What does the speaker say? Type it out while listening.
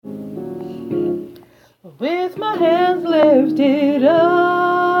with my hands lifted up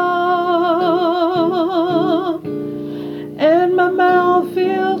and my mouth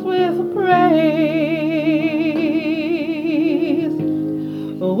filled with praise,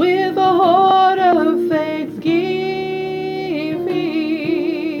 with a heart of thanksgiving,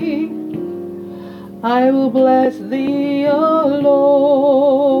 I will bless thee, O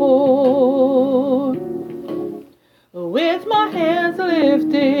Lord, with my hands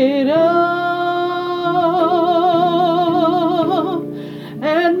lifted up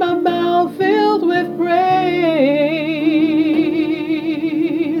and my mouth filled with praise,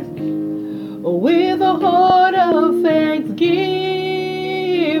 with a heart of thanksgiving,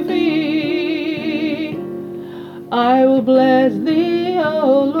 I will bless thee,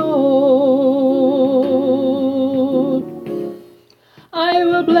 O Lord. I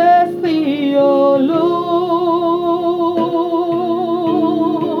will bless thee, O Lord.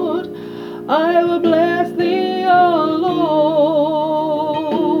 I will bless thee, O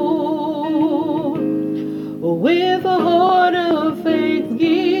Lord, with a heart of thanksgiving.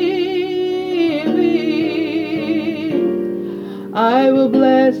 I will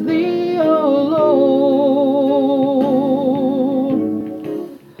bless thee, O Lord.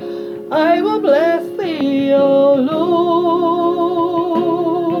 I will bless thee, O Lord.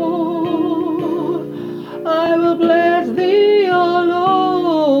 I will bless thee, O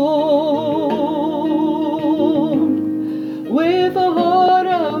Lord, with a heart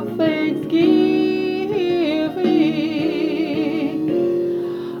of thanksgiving.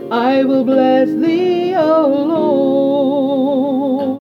 I will bless thee, O Lord.